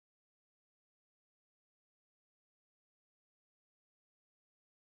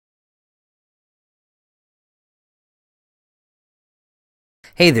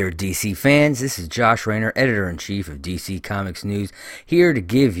Hey there, DC fans. This is Josh Rayner, editor-in-chief of DC Comics News, here to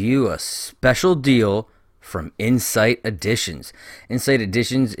give you a special deal from Insight Editions. Insight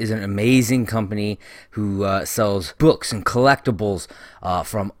Editions is an amazing company who sells books and collectibles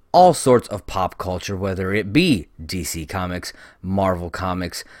from all sorts of pop culture, whether it be DC Comics, Marvel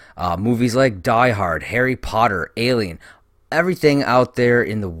Comics, movies like Die Hard, Harry Potter, Alien. Everything out there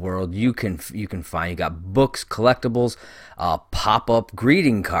in the world you can find. You got books, collectibles, pop-up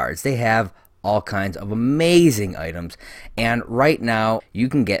greeting cards. They have all kinds of amazing items. And right now, you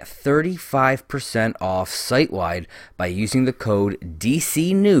can get 35% off site-wide by using the code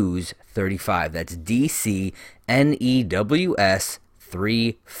DCNews35. That's DCNEWS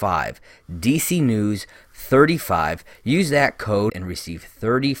 35. DC News 35. Use that code and receive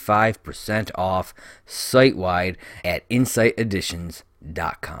 35% off site-wide at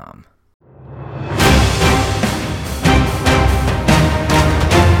insighteditions.com.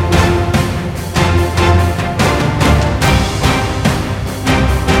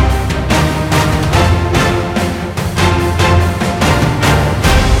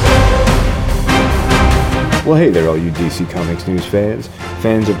 Well, hey there, all you DC Comics News fans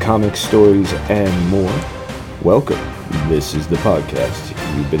of comics, stories, and more. Welcome. This is the podcast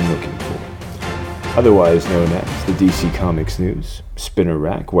you've been looking for. Otherwise known as the DC Comics News Spinner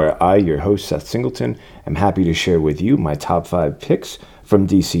Rack, where I, your host, Seth Singleton, am happy to share with you my top 5 picks from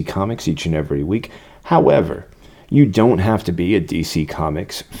DC Comics each and every week. However, you don't have to be a DC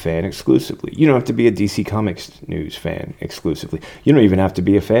Comics fan exclusively. You don't have to be a DC Comics News fan exclusively. You don't even have to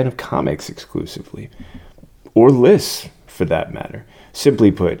be a fan of comics exclusively. Or lists, for that matter.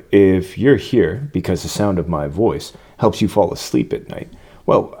 Simply put, if you're here because the sound of my voice helps you fall asleep at night,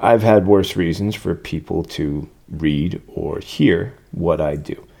 well, I've had worse reasons for people to read or hear what I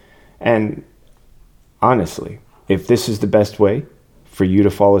do. And honestly, if this is the best way for you to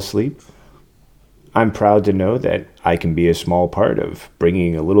fall asleep, I'm proud to know that I can be a small part of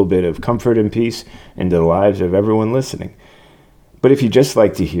bringing a little bit of comfort and peace into the lives of everyone listening. But if you just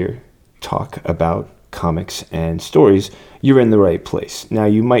like to hear talk about comics and stories, you're in the right place. Now,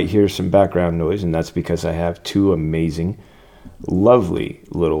 you might hear some background noise, and that's because I have 2 amazing, lovely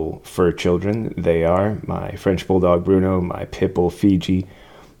little fur children. They are my French Bulldog Bruno, my Pit Bull Fiji,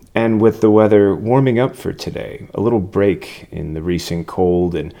 and with the weather warming up for today, a little break in the recent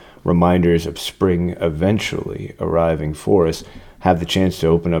cold and reminders of spring eventually arriving for us, have the chance to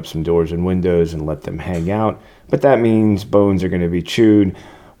open up some doors and windows and let them hang out. But that means bones are going to be chewed,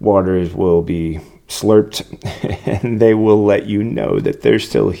 waters will be slurped, and they will let you know that they're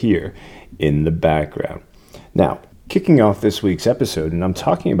still here in the background. Now, kicking off this week's episode, and I'm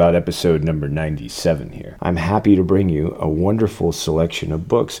talking about episode number 97 here, I'm happy to bring you a wonderful selection of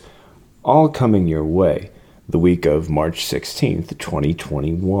books, all coming your way the week of March 16th,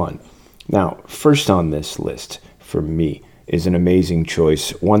 2021. Now, first on this list for me is an amazing choice,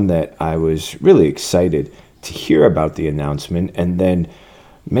 one that I was really excited to hear about the announcement, and then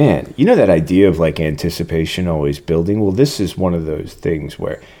man, you know that idea of like anticipation always building? Well, this is one of those things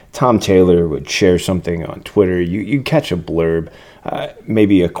where Tom Taylor would share something on Twitter. You catch a blurb,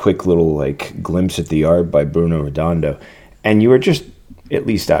 maybe a quick little like glimpse at the art by Bruno Redondo, and you were just, at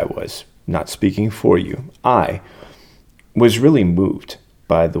least I was, not speaking for you, I was really moved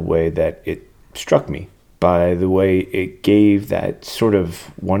by the way that it struck me, by the way it gave that sort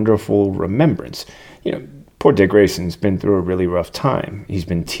of wonderful remembrance. You know, poor Dick Grayson's been through a really rough time. He's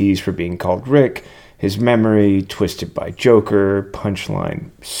been teased for being called Rick, his memory twisted by Joker,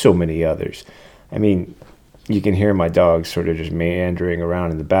 Punchline, so many others. I mean, you can hear my dogs sort of just meandering around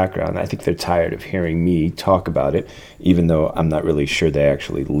in the background. I think they're tired of hearing me talk about it, even though I'm not really sure they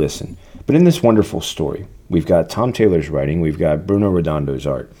actually listen. But in this wonderful story, we've got Tom Taylor's writing, we've got Bruno Redondo's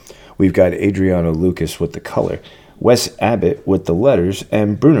art, we've got Adriano Lucas with the color, Wes Abbott with the letters,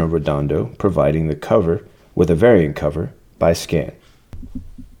 and Bruno Redondo providing the cover with a variant cover by Scan.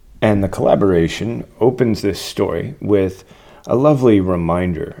 And the collaboration opens this story with a lovely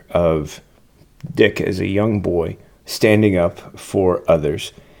reminder of Dick as a young boy standing up for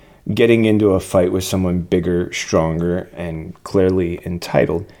others, getting into a fight with someone bigger, stronger, and clearly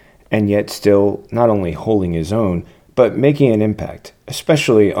entitled, and yet still not only holding his own, but making an impact,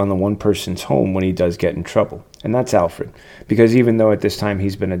 especially on the one person's home when he does get in trouble. And that's Alfred, because even though at this time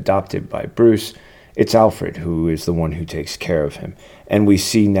he's been adopted by Bruce, it's Alfred who is the one who takes care of him. And we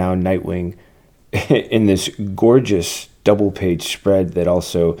see now Nightwing in this gorgeous double-page spread that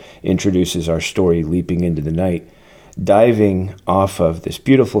also introduces our story leaping into the night, diving off of this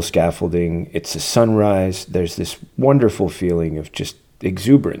beautiful scaffolding. It's a sunrise. There's this wonderful feeling of just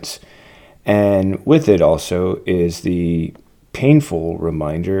exuberance. And with it also is the painful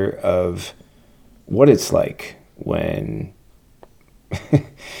reminder of what it's like when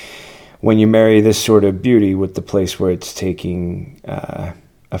when you marry this sort of beauty with the place where it's taking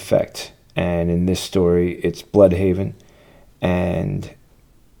effect. And in this story, it's Bloodhaven, and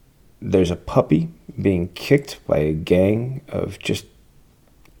there's a puppy being kicked by a gang of just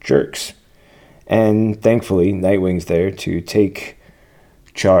jerks. And thankfully, Nightwing's there to take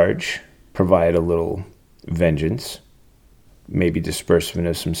charge, provide a little vengeance, maybe disbursement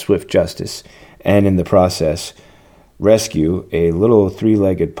of some swift justice, and in the process, rescue a little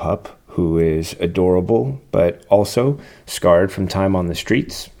three-legged pup who is adorable, but also scarred from time on the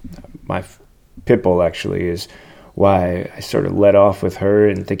streets. My pit bull actually is why I sort of led off with her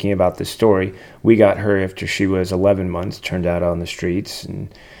and thinking about this story. We got her after she was 11 months, turned out on the streets,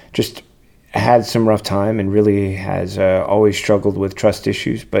 and just had some rough time and really has always struggled with trust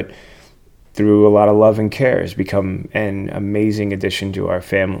issues, but through a lot of love and care has become an amazing addition to our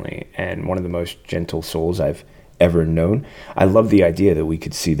family and one of the most gentle souls I've ever known. I love the idea that we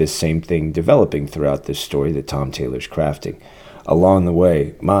could see this same thing developing throughout this story that Tom Taylor's crafting. Along the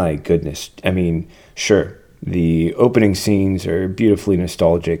way, my goodness, I mean, sure, the opening scenes are beautifully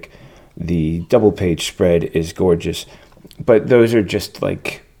nostalgic. The double-page spread is gorgeous, but those are just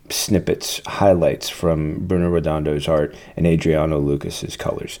like snippets, highlights from Bruno Redondo's art and Adriano Lucas's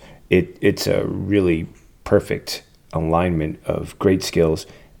colors. It's a really perfect alignment of great skills,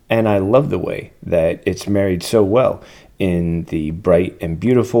 and I love the way that it's married so well in the bright and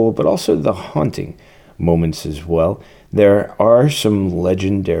beautiful, but also the haunting moments as well. There are some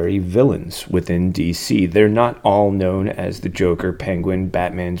legendary villains within DC. They're not all known as the Joker, Penguin,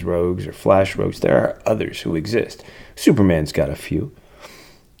 Batman's Rogues, or Flash Rogues. There are others who exist. Superman's got a few.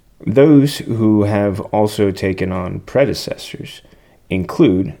 Those who have also taken on predecessors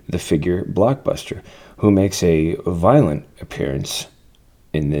include the figure Blockbuster, who makes a violent appearance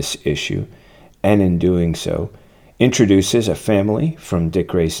in this issue, and in doing so, introduces a family from Dick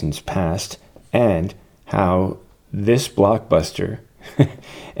Grayson's past and how this Blockbuster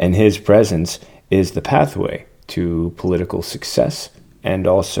and his presence is the pathway to political success and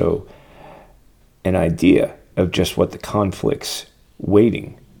also an idea of just what the conflicts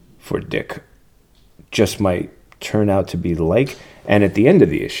waiting for Dick just might turn out to be like. And at the end of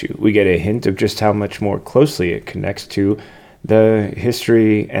the issue, we get a hint of just how much more closely it connects to the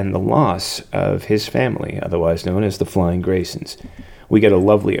history and the loss of his family, otherwise known as the Flying Graysons. We get a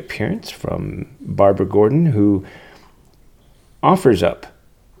lovely appearance from Barbara Gordon, who offers up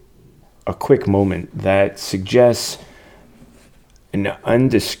a quick moment that suggests an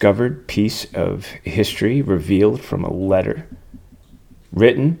undiscovered piece of history revealed from a letter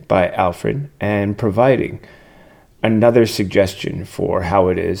written by Alfred, and providing another suggestion for how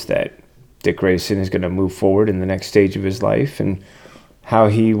it is that Dick Grayson is going to move forward in the next stage of his life and how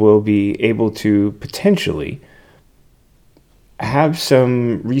he will be able to potentially have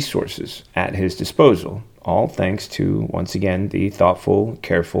some resources at his disposal, all thanks to, once again, the thoughtful,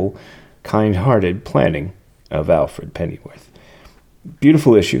 careful, kind-hearted planning of Alfred Pennyworth.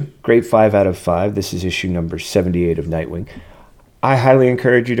 Beautiful issue. Great 5 out of 5. This is issue number 78 of Nightwing. I highly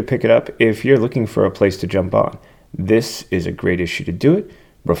encourage you to pick it up if you're looking for a place to jump on. This is a great issue to do it.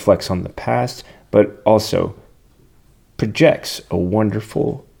 Reflects on the past, but also projects a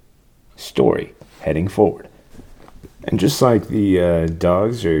wonderful story heading forward. And just like the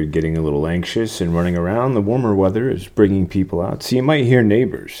dogs are getting a little anxious and running around, the warmer weather is bringing people out. So you might hear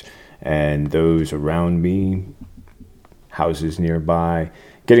neighbors and those around me, houses nearby,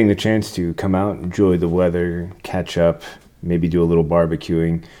 getting the chance to come out, enjoy the weather, catch up, maybe do a little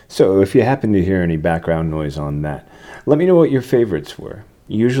barbecuing. So if you happen to hear any background noise on that, let me know what your favorites were.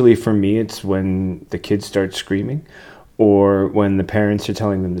 Usually for me, it's when the kids start screaming, or when the parents are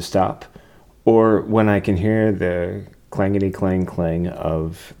telling them to stop, or when I can hear the clangety clang clang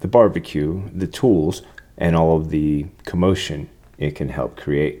of the barbecue, the tools, and all of the commotion it can help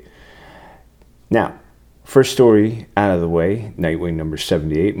create. Now, first story out of the way, Nightwing number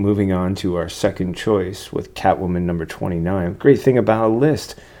 78. Moving on to our second choice with Catwoman number 29. Great thing about a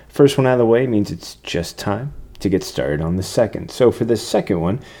list. First one out of the way means it's just time to get started on the second. So for this second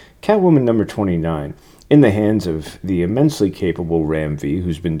one, Catwoman number 29, in the hands of the immensely capable Ram V,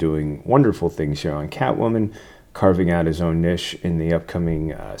 who's been doing wonderful things here on Catwoman, carving out his own niche in the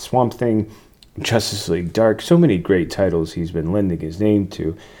upcoming Swamp Thing, Justice League Dark, so many great titles he's been lending his name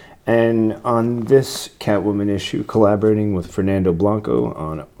to. And on this Catwoman issue, collaborating with Fernando Blanco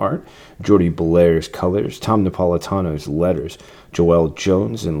on art, Jordi Belair's colors, Tom Napolitano's letters, Joelle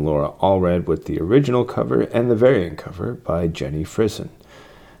Jones and Laura Allred with the original cover, and the variant cover by Jenny Frison.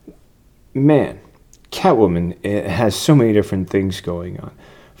 Man, Catwoman has so many different things going on.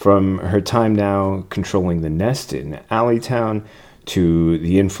 From her time now controlling the Nest in Alleytown to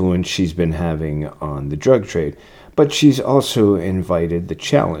the influence she's been having on the drug trade. But she's also invited the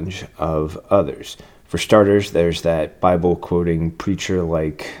challenge of others. For starters, there's that Bible-quoting,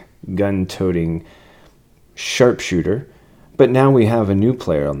 preacher-like, gun-toting sharpshooter. But now we have a new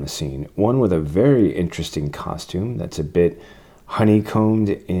player on the scene, one with a very interesting costume that's a bit honeycombed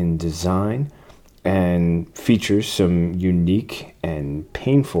in design and features some unique and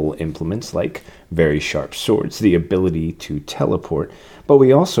painful implements like very sharp swords, the ability to teleport. But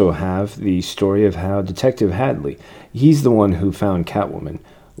we also have the story of how Detective Hadley, he's the one who found Catwoman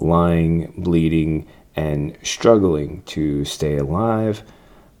lying, bleeding, and struggling to stay alive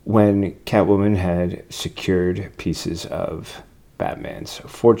when Catwoman had secured pieces of Batman's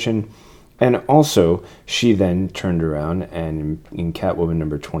fortune. And also, she then turned around and in Catwoman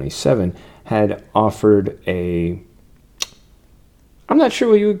number 27 had offered I'm not sure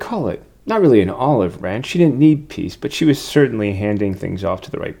what you would call it, not really an olive branch. She didn't need peace, but she was certainly handing things off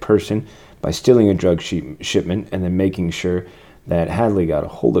to the right person by stealing a drug shipment and then making sure that Hadley got a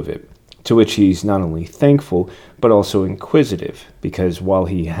hold of it. To which he's not only thankful, but also inquisitive, because while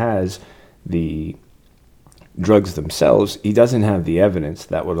he has the drugs themselves, he doesn't have the evidence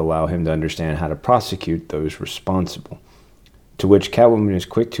that would allow him to understand how to prosecute those responsible. To which Catwoman is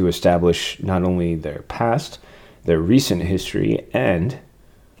quick to establish not only their past, their recent history, and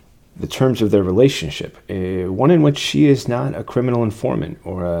the terms of their relationship, one in which she is not a criminal informant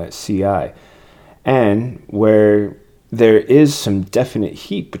or a CI, and where there is some definite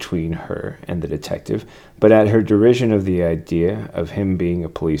heat between her and the detective, but at her derision of the idea of him being a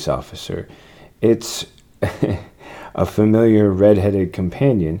police officer, it's a familiar red-headed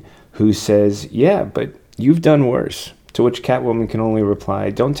companion who says, "Yeah, but you've done worse." To which Catwoman can only reply,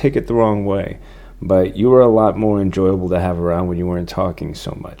 "Don't take it the wrong way, but you were a lot more enjoyable to have around when you weren't talking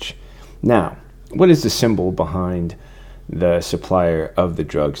so much." Now, what is the symbol behind the supplier of the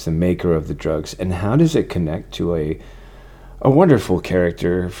drugs, the maker of the drugs, and how does it connect to a wonderful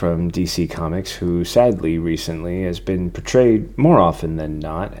character from DC Comics who sadly recently has been portrayed more often than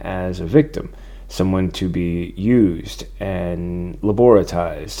not as a victim, someone to be used and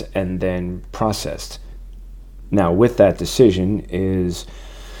laboratized and then processed? Now, with that decision is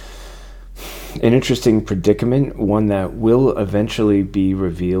an interesting predicament, one that will eventually be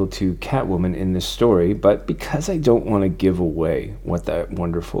revealed to Catwoman in this story, but because I don't want to give away what that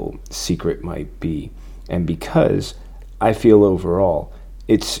wonderful secret might be, and because I feel overall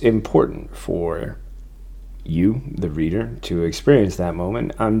it's important for you, the reader, to experience that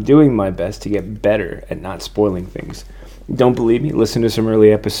moment, I'm doing my best to get better at not spoiling things. Don't believe me? Listen to some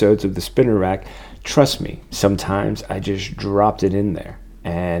early episodes of The Spinner Rack. Trust me, sometimes I just dropped it in there.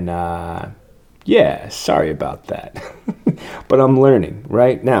 And, yeah, sorry about that. But I'm learning,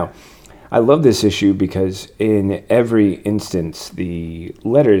 right? Now, I love this issue because in every instance, the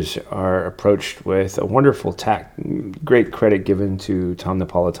letters are approached with a wonderful tact. Great credit given to Tom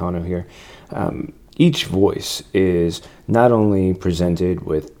Napolitano here. Each voice is not only presented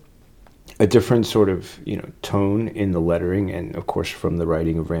with a different sort of tone in the lettering, and of course from the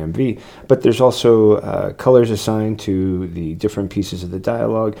writing of Ram V, but there's also colors assigned to the different pieces of the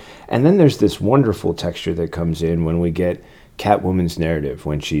dialogue, and then there's this wonderful texture that comes in when we get Catwoman's narrative,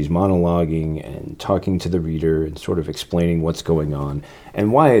 when she's monologuing and talking to the reader and sort of explaining what's going on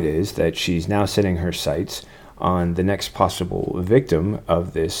and why it is that she's now setting her sights on the next possible victim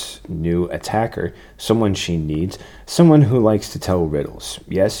of this new attacker, someone she needs, someone who likes to tell riddles.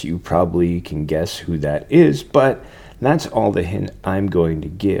 Yes, you probably can guess who that is, but that's all the hint I'm going to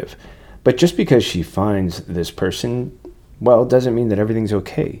give. But just because she finds this person, well, doesn't mean that everything's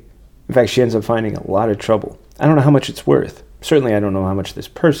okay. In fact, she ends up finding a lot of trouble. I don't know how much it's worth. Certainly, I don't know how much this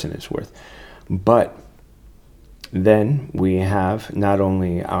person is worth. But then we have not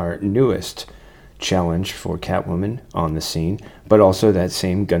only our newest challenge for Catwoman on the scene, but also that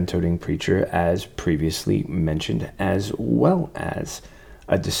same gun-toting preacher as previously mentioned, as well as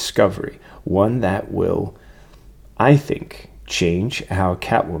a discovery, one that will, I think, change how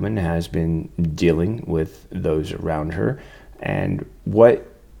Catwoman has been dealing with those around her and what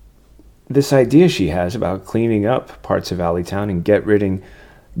this idea she has about cleaning up parts of Alleytown and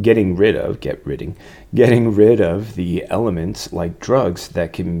getting rid of the elements like drugs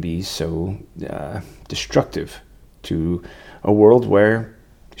that can be so destructive to a world where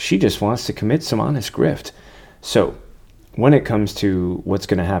she just wants to commit some honest grift. So when it comes to what's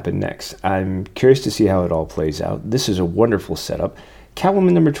going to happen next, I'm curious to see how it all plays out. This is a wonderful setup.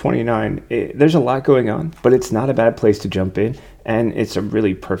 Catwoman number 29, there's a lot going on, but it's not a bad place to jump in, and it's a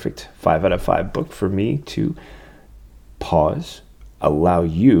really perfect 5 out of 5 book for me to pause, allow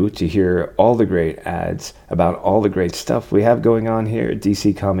you to hear all the great ads about all the great stuff we have going on here at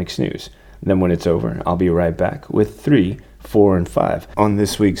DC Comics News. Then when it's over, I'll be right back with 3, 4, and 5 on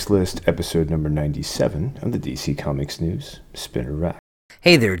this week's list, episode number 97 of the DC Comics News Spinner Rack.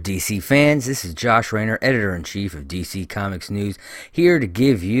 Hey there, DC fans. This is Josh Rayner, Editor-in-Chief of DC Comics News, here to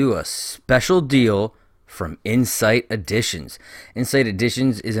give you a special deal from Insight Editions. Insight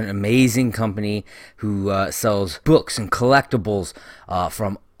Editions is an amazing company who sells books and collectibles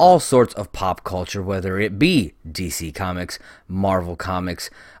from all sorts of pop culture, whether it be DC Comics, Marvel Comics,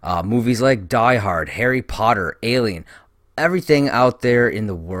 movies like Die Hard, Harry Potter, Alien, everything out there in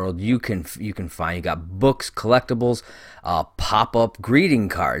the world you can find. You got books, collectibles, pop-up greeting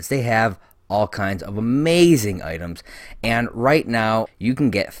cards. They have all kinds of amazing items, and right now you can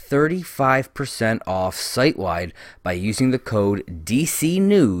get 35% off site-wide by using the code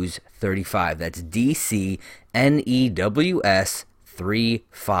DCNews35. That's DCNEWS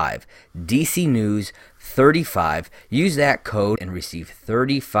 35. DC News 35. Use that code and receive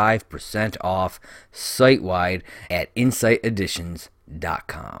 35% off site-wide at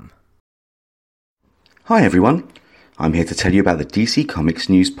insighteditions.com. Hi everyone, I'm here to tell you about the DC Comics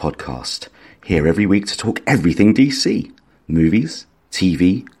News podcast. Here every week to talk everything DC. Movies,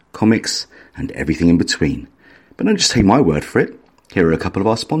 TV, comics, and everything in between. But don't just take my word for it. Here are a couple of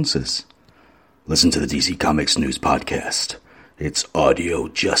our sponsors. Listen to the DC Comics News podcast. It's audio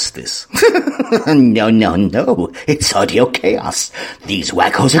justice. No. It's audio chaos. These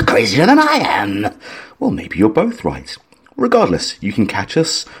wackos are crazier than I am. Well, maybe you're both right. Regardless, you can catch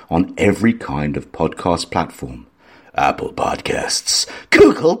us on every kind of podcast platform. Apple Podcasts,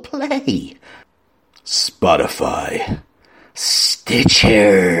 Google Play, Spotify,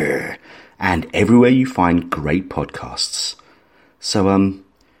 Stitcher, and everywhere you find great podcasts. So,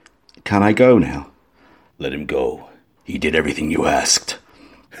 can I go now? Let him go. He did everything you asked.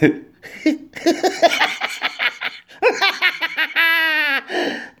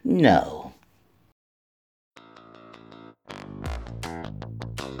 No.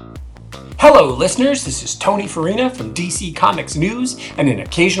 Hello, listeners. This is Tony Farina from DC Comics News and an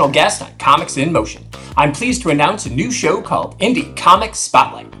occasional guest on Comics in Motion. I'm pleased to announce a new show called Indie Comics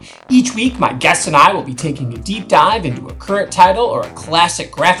Spotlight. Each week, my guests and I will be taking a deep dive into a current title or a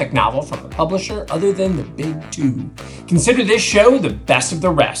classic graphic novel from a publisher other than the big two. Consider this show the best of the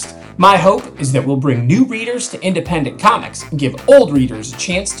rest. My hope is that we'll bring new readers to independent comics and give old readers a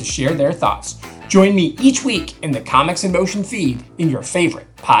chance to share their thoughts. Join me each week in the Comics in Motion feed in your favorite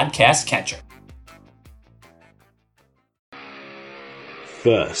podcast catcher.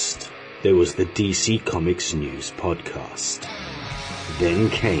 First, there was the DC Comics News podcast. Then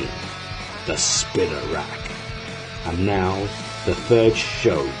came the Spinner Rack. And now, the third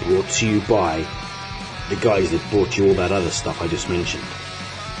show brought to you by the guys that brought you all that other stuff I just mentioned.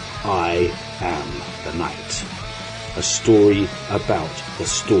 I Am the Night. A story about the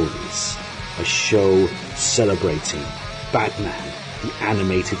stories. A show celebrating Batman, the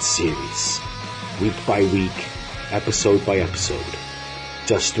animated series. Week by week, episode by episode.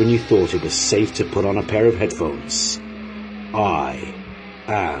 Just when you thought it was safe to put on a pair of headphones, I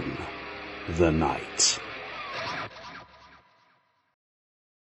am the Night.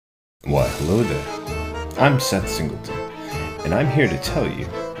 Why, hello there. I'm Seth Singleton, and I'm here to tell you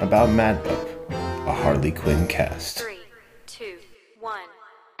about Mad Pup, a Harley Quinn cast. 3, 2, 1.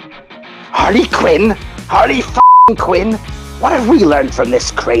 Harley Quinn? Harley f***ing Quinn? What have we learned from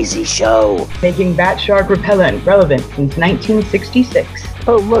this crazy show? Making bat shark repellent relevant since 1966.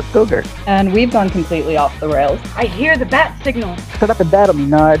 Oh, look, Booger. And we've gone completely off the rails. I hear the bat signal. Shut up and battle me,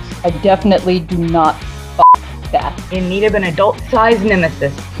 Nards. I definitely do not bats. In need of an adult-sized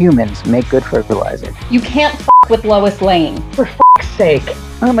nemesis. Humans make good fertilizer. You can't with Lois Lane. For f***'s sake.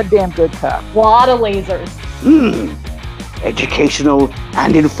 I'm a damn good cop. Lot of lasers. Educational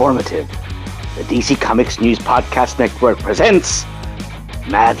and informative. The DC Comics News Podcast Network presents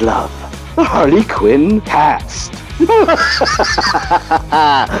Mad Love, the Harley Quinn cast.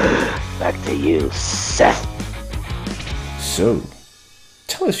 Back to you, Seth. So,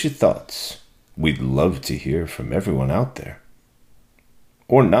 tell us your thoughts. We'd love to hear from everyone out there.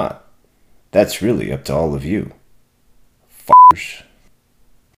 Or not. That's really up to all of you. F***ers.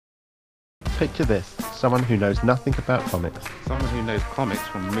 Picture this, someone who knows nothing about comics. Someone who knows comics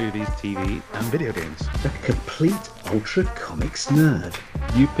from movies, TV, and video games. A complete ultra comics nerd.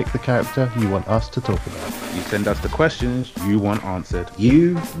 You pick the character you want us to talk about. You send us the questions you want answered.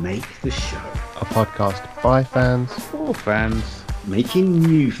 You make the show. A podcast by fans. For fans. making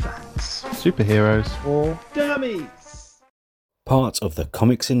new fans. Superheroes. For dummies. Part of the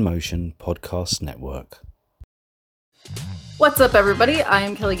Comics in Motion podcast network. What's up, everybody? I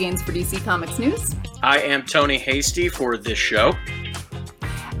am Kelly Gaines for DC Comics News. I am Tony Hasty for this show.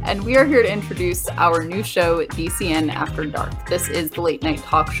 And we are here to introduce our new show, DCN After Dark. This is the late-night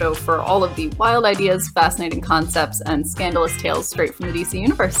talk show for all of the wild ideas, fascinating concepts, and scandalous tales straight from the DC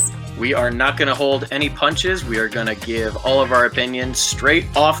Universe. We are not going to hold any punches. We are going to give all of our opinions straight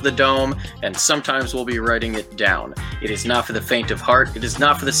off the dome, and sometimes we'll be writing it down. It is not for the faint of heart. It is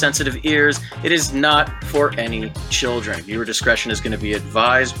not for the sensitive ears. It is not for any children. Viewer discretion is going to be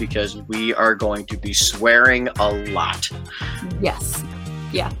advised because we are going to be swearing a lot. Yes.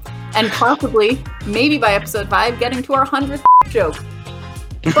 Yeah. And possibly, maybe by episode 5, getting to our 100th joke.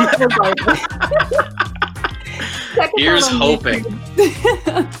 But regardless. Here's hoping.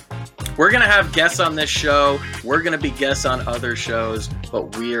 We're going to have guests on this show. We're going to be guests on other shows,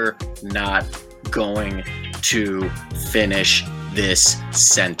 but we're not going to finish this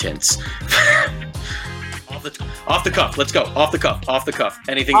sentence. Off the cuff. Let's go. Off the cuff.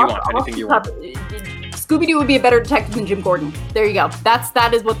 Anything you want. Scooby-Doo would be a better detective than Jim Gordon. There you go.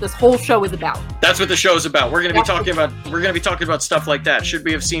 That is what this whole show is about. That's what the show is about. We're going to be talking about stuff like that. Should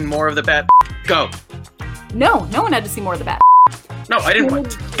we have seen more of the Bat? Go. No one had to see more of the Bat. No, I didn't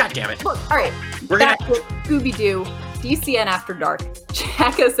want. God damn it. Look, all right. Scooby-Doo, DCN After Dark.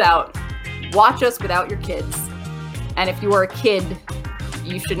 Check us out. Watch us without your kids. And if you are a kid,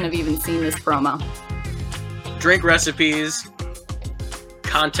 you shouldn't have even seen this promo. Drink recipes,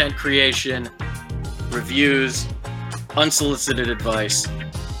 content creation, reviews, unsolicited advice,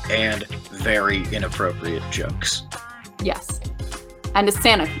 and very inappropriate jokes. Yes. And a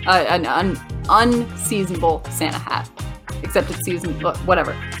Santa, an unseasonable Santa hat. Except it's seasoned, but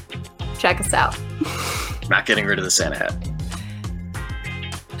whatever. Check us out. Not getting rid of the Santa hat.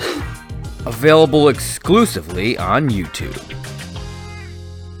 Available exclusively on YouTube.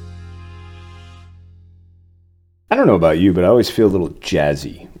 I don't know about you, but I always feel a little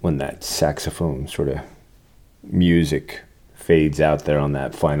jazzy when that saxophone sort of music fades out there on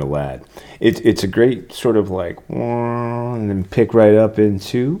that final ad. It's a great sort of like, and then pick right up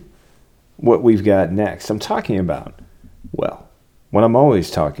into what we've got next. I'm talking about, well, what I'm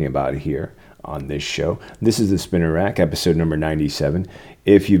always talking about here on this show. This is the Spinner Rack, episode number 97.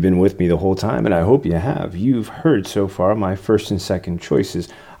 If you've been with me the whole time, and I hope you have, you've heard so far my first and second choices.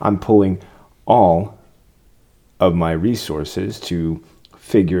 I'm pulling all of my resources to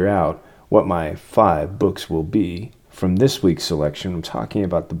figure out what my 5 books will be from this week's selection. I'm talking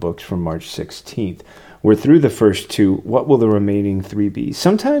about the books from March 16th. We're through the first 2. What will the remaining 3 be?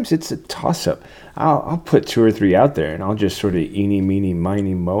 Sometimes it's a toss-up. I'll put 2 or 3 out there, and I'll just sort of eeny, meeny,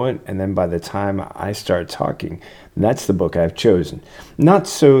 miny, moe it, and then by the time I start talking, that's the book I've chosen. Not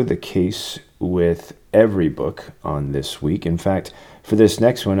so the case with every book on this week. In fact, for this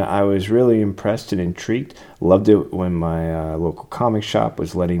next one, I was really impressed and intrigued. Loved it when my local comic shop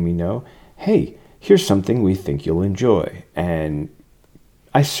was letting me know, hey, here's something we think you'll enjoy. And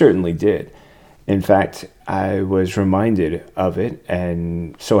I certainly did. In fact, I was reminded of it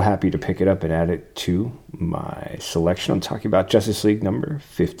and so happy to pick it up and add it to my selection. I'm talking about Justice League number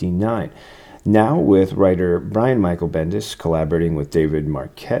 59. Now with writer Brian Michael Bendis collaborating with David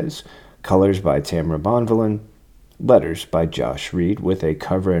Marquez, colors by Tamara Bonvillain, letters by Josh Reed with a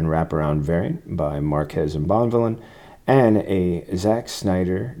cover and wraparound variant by Marquez and Bonvillain, and a Zack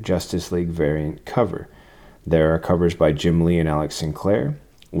Snyder Justice League variant cover. There are covers by Jim Lee and Alex Sinclair,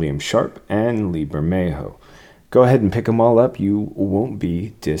 Liam Sharp, and Lee Bermejo. Go ahead and pick them all up. You won't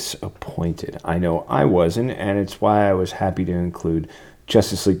be disappointed. I know I wasn't, and it's why I was happy to include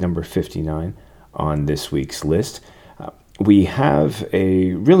Justice League number 59 on this week's list. We have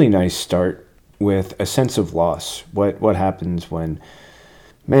a really nice start with a sense of loss. What happens when,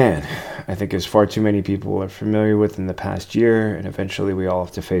 man, I think as far too many people are familiar with in the past year, and eventually we all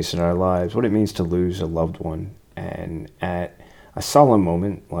have to face in our lives, what it means to lose a loved one. And at a solemn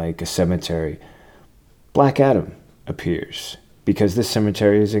moment like a cemetery, Black Adam appears, because this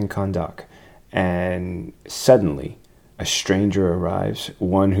cemetery is in Kahndaq. And suddenly, a stranger arrives,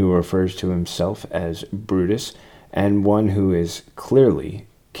 one who refers to himself as Brutus, and one who is clearly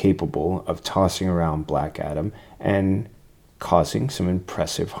capable of tossing around Black Adam and causing some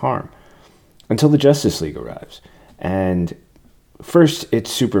impressive harm. Until the Justice League arrives. And first,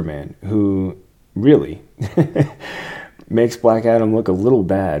 it's Superman, who really makes Black Adam look a little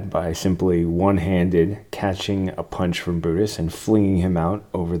bad by simply one-handed catching a punch from Brutus and flinging him out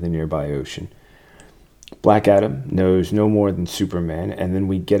over the nearby ocean. Black Adam knows no more than Superman, and then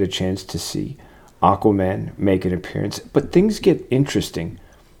we get a chance to see Aquaman make an appearance, but things get interesting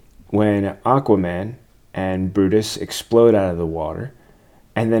when Aquaman and Brutus explode out of the water,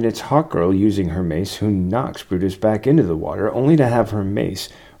 and then it's Hawkgirl using her mace who knocks Brutus back into the water, only to have her mace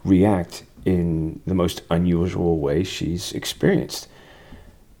react in the most unusual way she's experienced.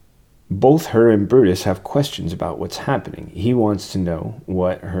 Both her and Brutus have questions about what's happening. He wants to know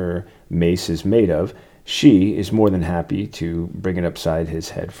what her mace is made of. She is more than happy to bring it upside his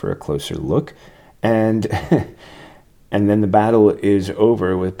head for a closer look. And then the battle is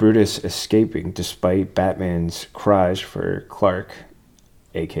over with Brutus escaping despite Batman's cries for Clark,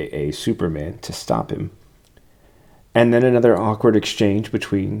 aka Superman, to stop him. And then another awkward exchange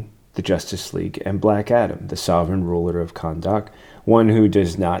between the Justice League and Black Adam, the sovereign ruler of Kahndaq, one who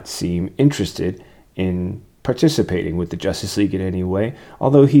does not seem interested in participating with the Justice League in any way,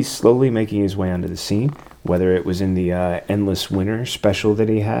 although he's slowly making his way onto the scene, whether it was in the Endless Winter special that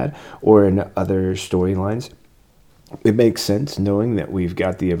he had or in other storylines. It makes sense knowing that we've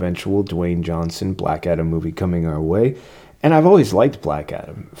got the eventual Dwayne Johnson Black Adam movie coming our way, and I've always liked Black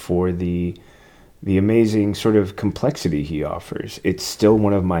Adam for the amazing sort of complexity he offers. It's still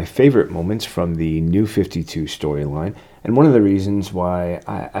one of my favorite moments from the New 52 storyline, and one of the reasons why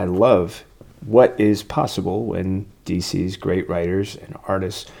I love what is possible when DC's great writers and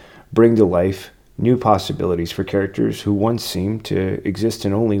artists bring to life new possibilities for characters who once seemed to exist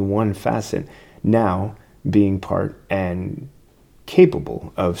in only one facet, now being part and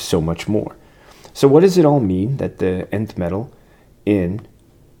capable of so much more. So what does it all mean that the nth metal in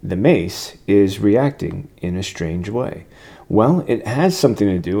the mace is reacting in a strange way? Well, it has something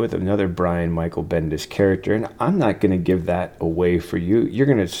to do with another Brian Michael Bendis character, and I'm not going to give that away for you. You're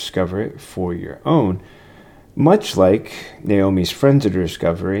going to discover it for your own, much like Naomi's friends are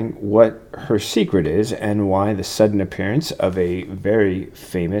discovering what her secret is and why the sudden appearance of a very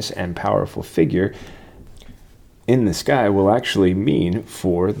famous and powerful figure in the sky will actually mean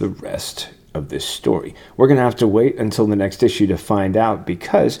for the rest of this story. We're going to have to wait until the next issue to find out,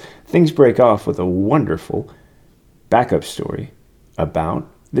 because things break off with a wonderful backup story about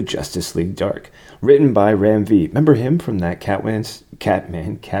the Justice League Dark, written by Ram V. Remember him from that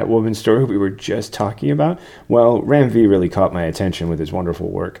Catwoman story we were just talking about? Well, Ram V really caught my attention with his wonderful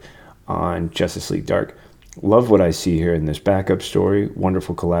work on Justice League Dark. Love what I see here in this backup story.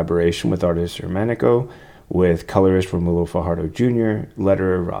 Wonderful collaboration with artist Hermanico, with colorist Romulo Fajardo Jr.,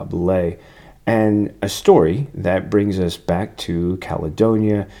 letterer Rob Leigh, and a story that brings us back to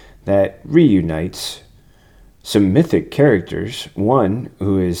Caledonia, that reunites some mythic characters, one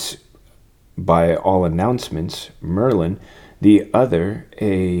who is, by all announcements, Merlin, the other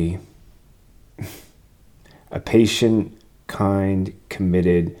a patient, kind,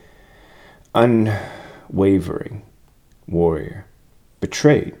 committed, unwavering warrior,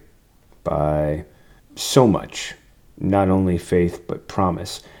 betrayed by so much, not only faith but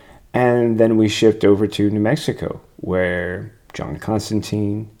promise. And then we shift over to New Mexico, where John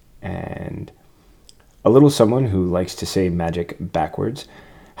Constantine and a little someone who likes to say magic backwards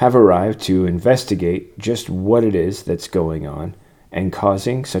have arrived to investigate just what it is that's going on and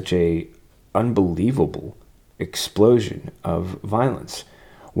causing such a unbelievable explosion of violence.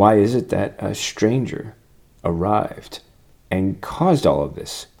 Why is it that a stranger arrived and caused all of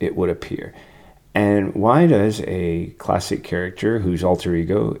this, it would appear? And why does a classic character whose alter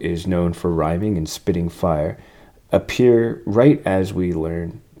ego is known for rhyming and spitting fire appear right as we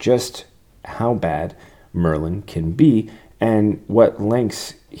learn just how bad Merlin can be and what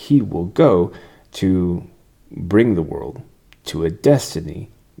lengths he will go to bring the world to a destiny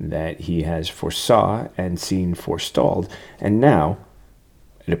that he has foresaw and seen forestalled, and now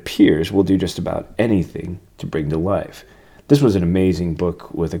it appears will do just about anything to bring to life. This was an amazing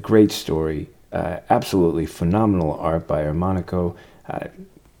book with a great story, absolutely phenomenal art by Hermanico.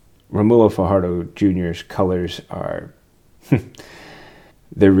 Romulo Fajardo Jr.'s colors are,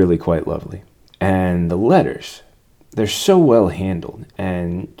 they're really quite lovely. And the letters, they're so well handled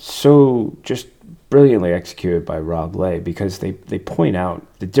and so just brilliantly executed by Rob Leigh, because they point out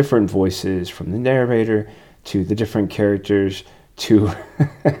the different voices from the narrator to the different characters to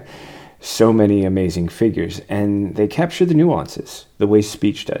so many amazing figures. And they capture the nuances the way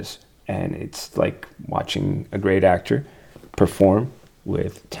speech does. And it's like watching a great actor perform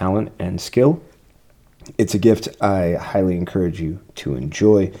with talent and skill. It's a gift I highly encourage you to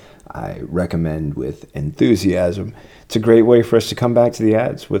enjoy. I recommend with enthusiasm. It's a great way for us to come back to the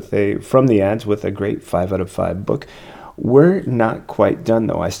ads with a great 5 out of 5 book. We're not quite done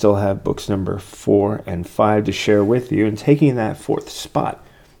though. I still have books number 4 and 5 to share with you, and taking that 4th spot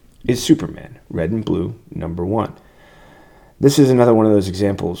is Superman, Red and Blue, number 1. This is another one of those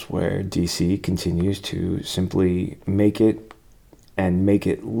examples where DC continues to simply make it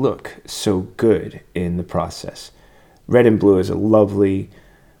look so good in the process. Red and Blue is a lovely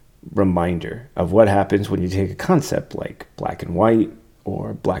reminder of what happens when you take a concept like black and white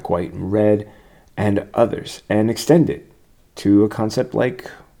or black, white, and red and others and extend it to a concept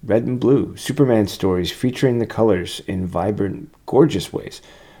like Red and Blue, Superman stories featuring the colors in vibrant, gorgeous ways.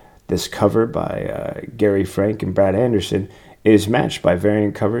 This cover by Gary Frank and Brad Anderson is matched by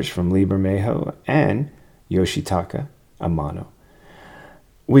variant covers from Lee Bermejo and Yoshitaka Amano.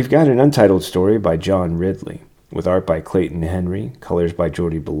 We've got an untitled story by John Ridley, with art by Clayton Henry, colors by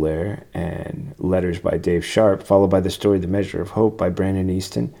Jordi Belair, and letters by Dave Sharp, followed by the story The Measure of Hope by Brandon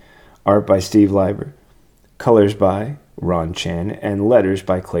Easton, art by Steve Leiber, colors by Ron Chan, and letters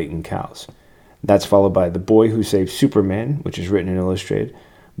by Clayton Cowles. That's followed by The Boy Who Saved Superman, which is written and illustrated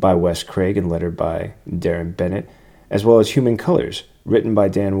by Wes Craig and lettered by Darren Bennett, as well as Human Colors, written by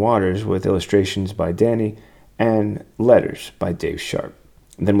Dan Waters with illustrations by Danny and letters by Dave Sharp.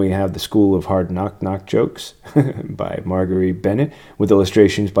 Then we have The School of Hard Knock Knock Jokes by Marguerite Bennett with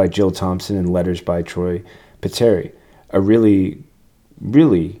illustrations by Jill Thompson and letters by Troy Peteri. A really,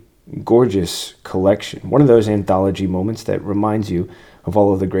 really gorgeous collection. One of those anthology moments that reminds you of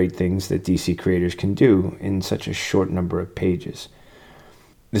all of the great things that DC creators can do in such a short number of pages.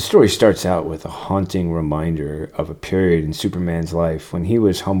 The story starts out with a haunting reminder of a period in Superman's life when he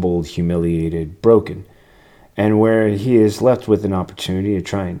was humbled, humiliated, broken, and where he is left with an opportunity to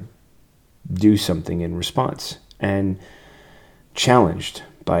try and do something in response, and challenged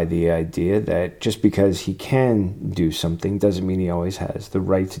by the idea that just because he can do something doesn't mean he always has the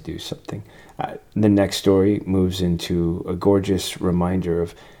right to do something. The next story moves into a gorgeous reminder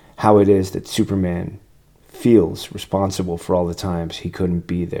of how it is that Superman feels responsible for all the times he couldn't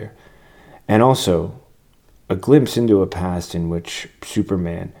be there. And also a glimpse into a past in which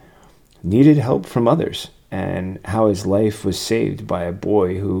Superman needed help from others and how his life was saved by a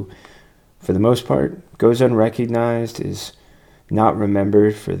boy who, for the most part, goes unrecognized, is not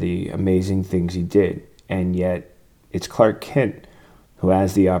remembered for the amazing things he did. And yet it's Clark Kent who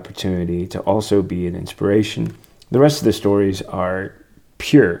has the opportunity to also be an inspiration. The rest of the stories are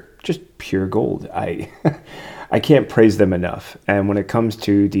pure, just pure gold. I can't praise them enough. And when it comes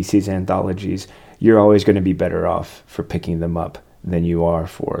to DC's anthologies, you're always going to be better off for picking them up than you are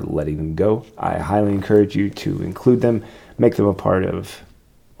for letting them go. I highly encourage you to include them, make them a part of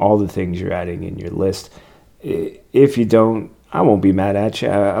all the things you're adding in your list. If you don't, I won't be mad at you.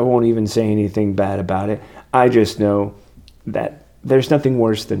 I won't even say anything bad about it. I just know that there's nothing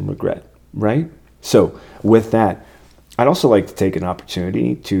worse than regret, right? So with that, I'd also like to take an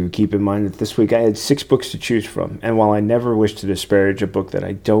opportunity to keep in mind that this week I had 6 books to choose from. And while I never wish to disparage a book that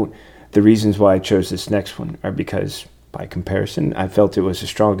I don't, the reasons why I chose this next one are because, by comparison, I felt it was the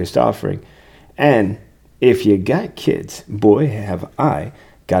strongest offering. And if you got kids, boy, have I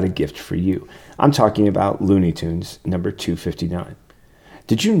got a gift for you. I'm talking about Looney Tunes number 259.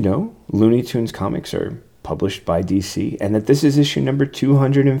 Did you know Looney Tunes comics are published by DC and that this is issue number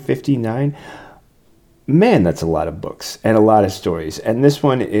 259? Man, that's a lot of books and a lot of stories. And this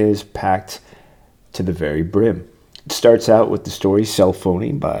one is packed to the very brim. It starts out with the story Cell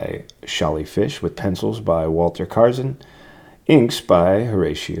Phony by Sholly Fish with pencils by Walter Karzan, inks by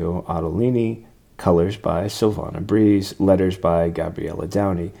Horatio Ottolini, colors by Silvana Breeze, letters by Gabriella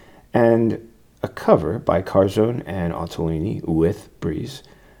Downey, and a cover by Karzan and Ottolini with Breeze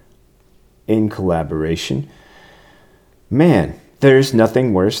in collaboration. Man, there's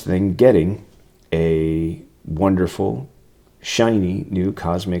nothing worse than getting a wonderful, shiny new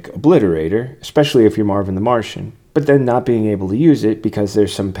cosmic obliterator, especially if you're Marvin the Martian, but then not being able to use it because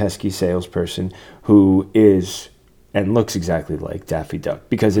there's some pesky salesperson who is and looks exactly like Daffy Duck,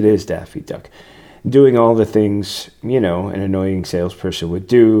 because it is Daffy Duck, doing all the things, an annoying salesperson would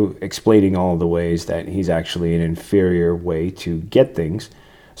do, explaining all the ways that he's actually an inferior way to get things,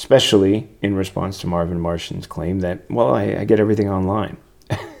 especially in response to Marvin Martian's claim that, well, I get everything online.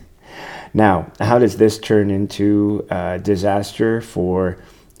 Now, how does this turn into a disaster for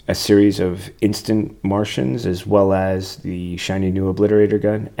a series of instant Martians, as well as the shiny new obliterator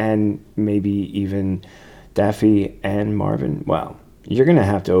gun, and maybe even Daffy and Marvin? Well, you're going to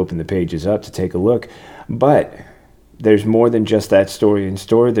have to open the pages up to take a look. But there's more than just that story in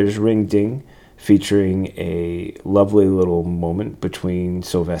store. There's Ring Ding, featuring a lovely little moment between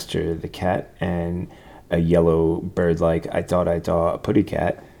Sylvester the cat and a yellow bird-like, I thought a putty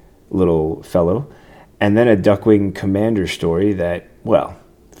cat little fellow. And then a Duckwing Commander story that, well,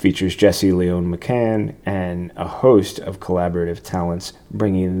 features Jesse Leon McCann and a host of collaborative talents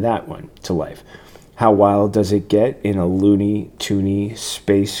bringing that one to life. How wild does it get in a Looney Toony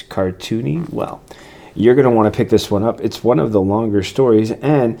space cartoony? Well, you're going to want to pick this one up. It's one of the longer stories,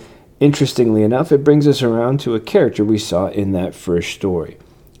 and interestingly enough, it brings us around to a character we saw in that first story.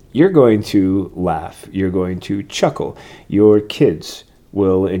 You're going to laugh. You're going to chuckle. Your kids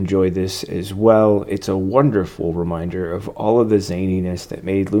will enjoy this as well. It's a wonderful reminder of all of the zaniness that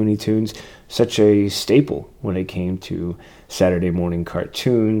made Looney Tunes such a staple when it came to Saturday morning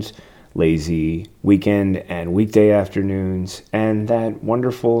cartoons, lazy weekend and weekday afternoons, and that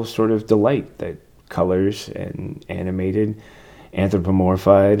wonderful sort of delight that colors and animated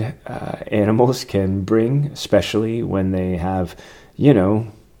anthropomorphized animals can bring, especially when they have,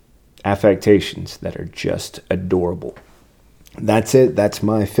 affectations that are just adorable. That's it. That's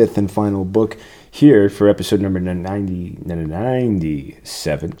my fifth and final book here for episode number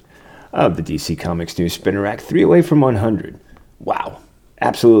 97 of the DC Comics News Spinner Rack. 3 away from 100. Wow.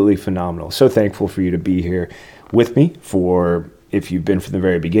 Absolutely phenomenal. So thankful for you to be here with me. If you've been from the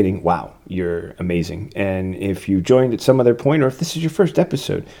very beginning, wow, you're amazing. And if you joined at some other point, or if this is your first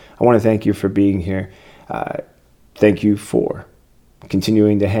episode, I want to thank you for being here. Thank you for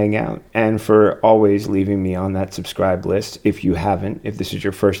continuing to hang out and for always leaving me on that subscribe list. If you haven't, if this is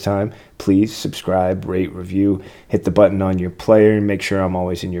your first time, please subscribe, rate, review, hit the button on your player, and make sure I'm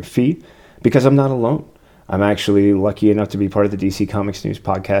always in your feed, because I'm not alone. I'm actually lucky enough to be part of the DC Comics News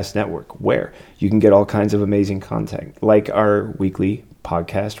Podcast Network, where you can get all kinds of amazing content, like our weekly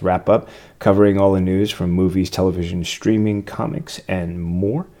podcast wrap-up, covering all the news from movies, television, streaming, comics, and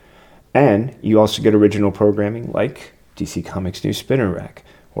more. And you also get original programming like DC Comics News Spinner Rack,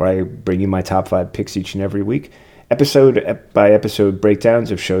 where I bring you my top 5 picks each and every week, episode-by-episode breakdowns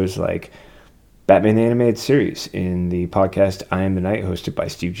of shows like Batman the Animated Series in the podcast I Am the Night, hosted by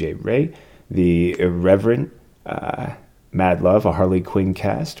Steve J. Ray, the irreverent Mad Love, a Harley Quinn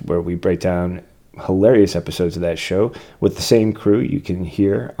cast, where we break down hilarious episodes of that show with the same crew you can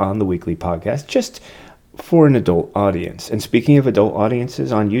hear on the weekly podcast, just for an adult audience. And speaking of adult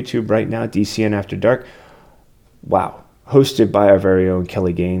audiences, on YouTube right now, DCN After Dark, wow, hosted by our very own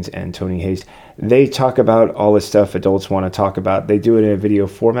Kelly Gaines and Tony Hayes. They talk about all the stuff adults want to talk about. They do it in a video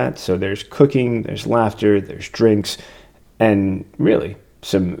format, so there's cooking, there's laughter, there's drinks, and really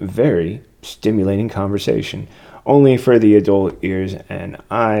some very stimulating conversation, only for the adult ears and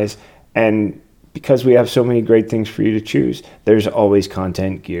eyes. And because we have so many great things for you to choose, there's always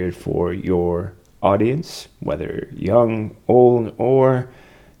content geared for your audience, whether young, old, or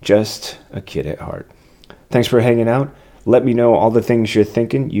just a kid at heart. Thanks for hanging out. Let me know all the things you're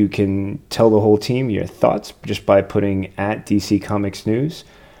thinking. You can tell the whole team your thoughts just by putting at DC Comics News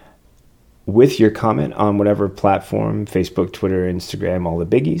with your comment on whatever platform, Facebook, Twitter, Instagram, all the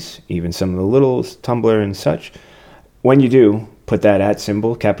biggies, even some of the littles, Tumblr and such. When you do, put that at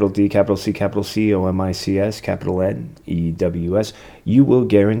symbol, capital D, capital C, capital C, OMICS, capital N, EWS. You will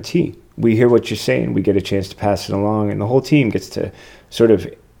guarantee we hear what you're saying, we get a chance to pass it along, and the whole team gets to sort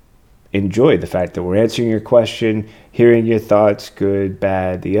of enjoy the fact that we're answering your question, hearing your thoughts, good,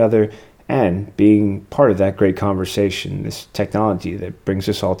 bad, the other, and being part of that great conversation, this technology that brings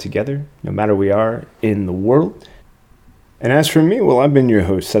us all together, no matter where we are in the world. And as for me, well, I've been your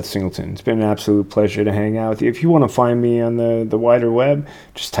host, Seth Singleton. It's been an absolute pleasure to hang out with you. If you want to find me on the wider web,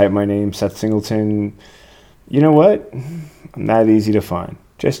 just type my name, Seth Singleton. You know what? I'm that easy to find.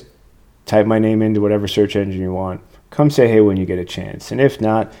 Just type my name into whatever search engine you want. Come say hey when you get a chance. And if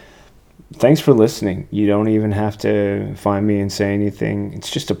not, thanks for listening. You don't even have to find me and say anything.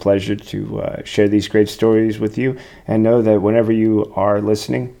 It's just a pleasure to share these great stories with you, and know that whenever you are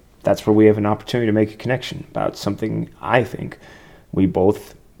listening, that's where we have an opportunity to make a connection about something I think we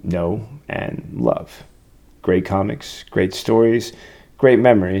both know and love. Great comics, great stories, great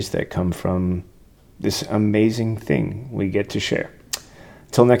memories that come from this amazing thing we get to share.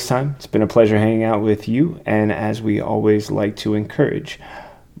 Till next time, it's been a pleasure hanging out with you, and as we always like to encourage,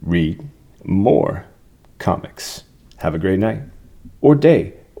 read more comics. Have a great night, or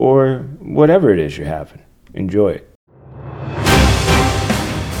day, or whatever it is you're having. Enjoy it.